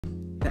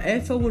the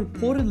AFL would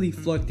reportedly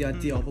float the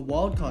idea of a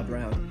wildcard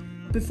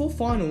round before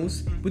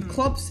finals, with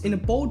clubs in a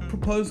bold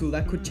proposal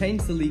that could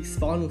change the league's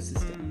final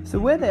system. So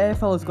where the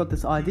AFL has got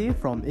this idea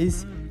from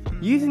is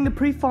using the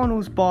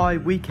pre-finals bye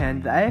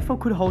weekend. The AFL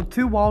could hold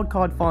 2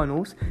 wildcard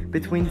finals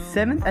between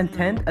 7th and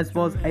 10th as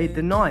well as 8th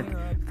and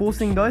 9th,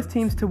 forcing those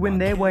teams to win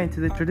their way into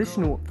the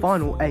traditional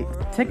final 8.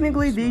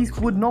 Technically, these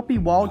would not be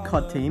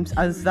wildcard teams,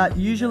 as that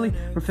usually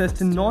refers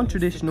to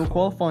non-traditional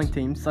qualifying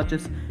teams such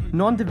as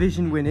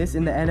non-division winners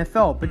in the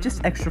NFL, but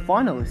just extra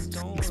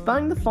finalists.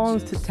 Expanding the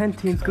finals to 10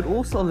 teams could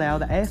also allow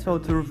the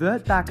AFL to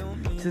revert back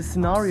to the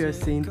scenario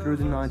seen through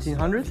the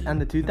 1900s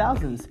and the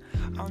 2000s,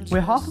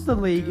 where half of the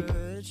league,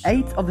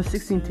 8 of the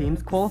 16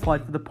 teams,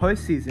 qualified for the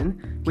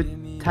postseason,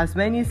 with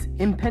Tasmania's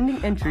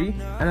impending entry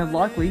and a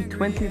likely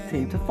 20th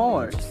team to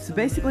follow. So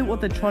basically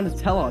what they're trying to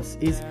tell us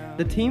is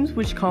the teams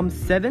which come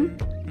 7,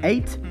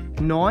 8,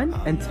 9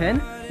 and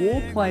 10 will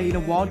all play in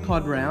a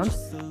wildcard round,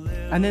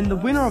 and then the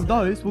winner of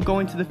those will go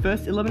into the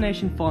first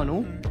elimination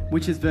final,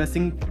 which is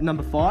versing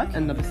number 5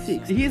 and number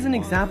 6. So here's an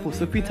example.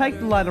 So if we take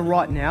the ladder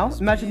right now,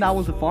 imagine that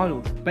was the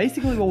finals.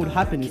 Basically what would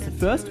happen is the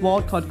first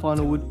wildcard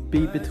final would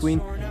be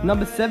between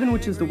number 7,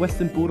 which is the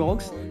Western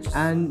Bulldogs,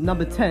 and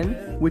number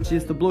 10, which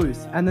is the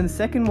Blues. And then the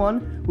second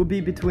one would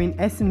be between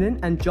Essendon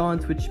and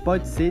Giants, which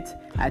both sit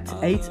at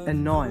 8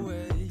 and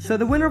 9. So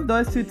the winner of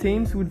those 2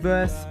 teams would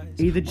verse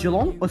either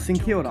Geelong or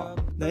St Kilda.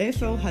 The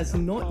AFL has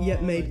not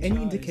yet made any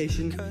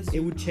indication it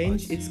would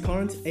change its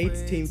current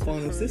 8-team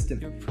final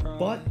system,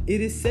 but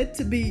it is said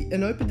to be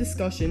an open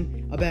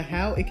discussion about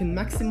how it can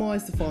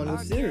maximise the final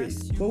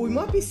series. But we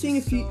might be seeing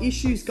a few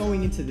issues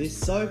going into this.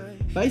 So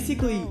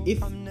basically, if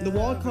the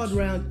wildcard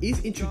round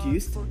is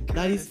introduced,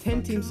 that is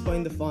 10 teams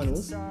playing the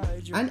finals,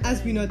 and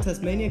as we know,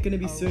 Tasmania are going to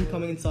be soon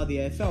coming inside the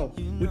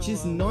AFL, which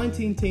is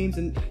 19 teams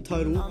in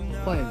total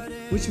playing,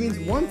 which means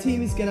one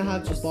team is going to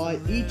have a bye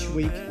each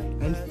week,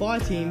 and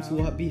 5 teams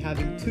will be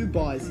having 2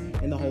 byes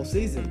in the whole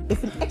season.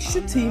 If an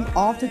extra team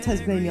after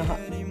Tasmania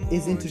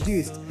is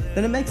introduced,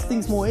 then it makes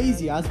things more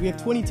easier, as we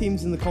have 20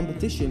 teams in the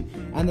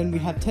competition, and then we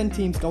have 10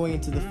 teams going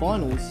into the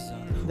finals.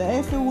 The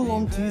AFL will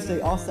on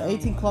Tuesday ask the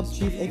 18 club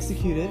chief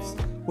executives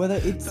whether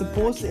it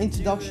supports the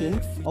introduction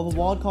of a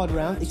wildcard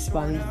round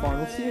expanding the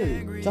final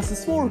series. Just a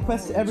small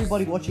request to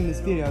everybody watching this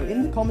video,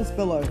 in the comments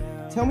below,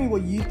 tell me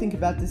what you think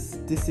about this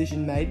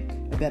decision made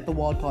about the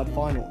wildcard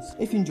finals.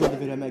 If you enjoyed the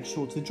video, make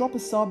sure to drop a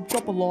sub,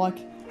 drop a like.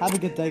 Have a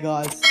good day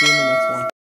guys, see you in the next one.